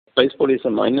Baseball is a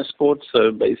minor sport,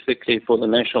 so basically for the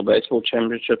National Baseball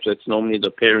Championships, it's normally the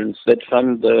parents that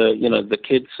fund the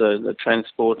kids, the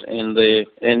transport and their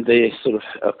sort of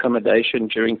accommodation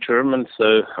during tournaments.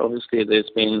 So obviously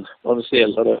there's been a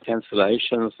lot of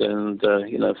cancellations and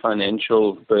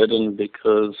financial burden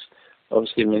because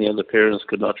obviously many of the parents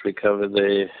could not recover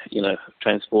their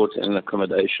transport and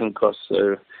accommodation costs.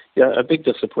 So yeah, a big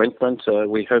disappointment.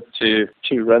 We hope to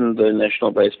run the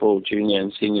National Baseball Junior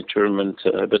and Senior Tournament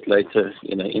a bit later,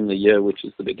 in the year, which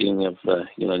is the beginning of,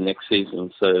 next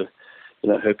season. So,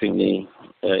 hoping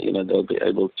they'll be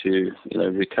able to,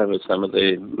 recover some of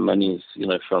their monies,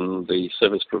 from the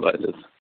service providers.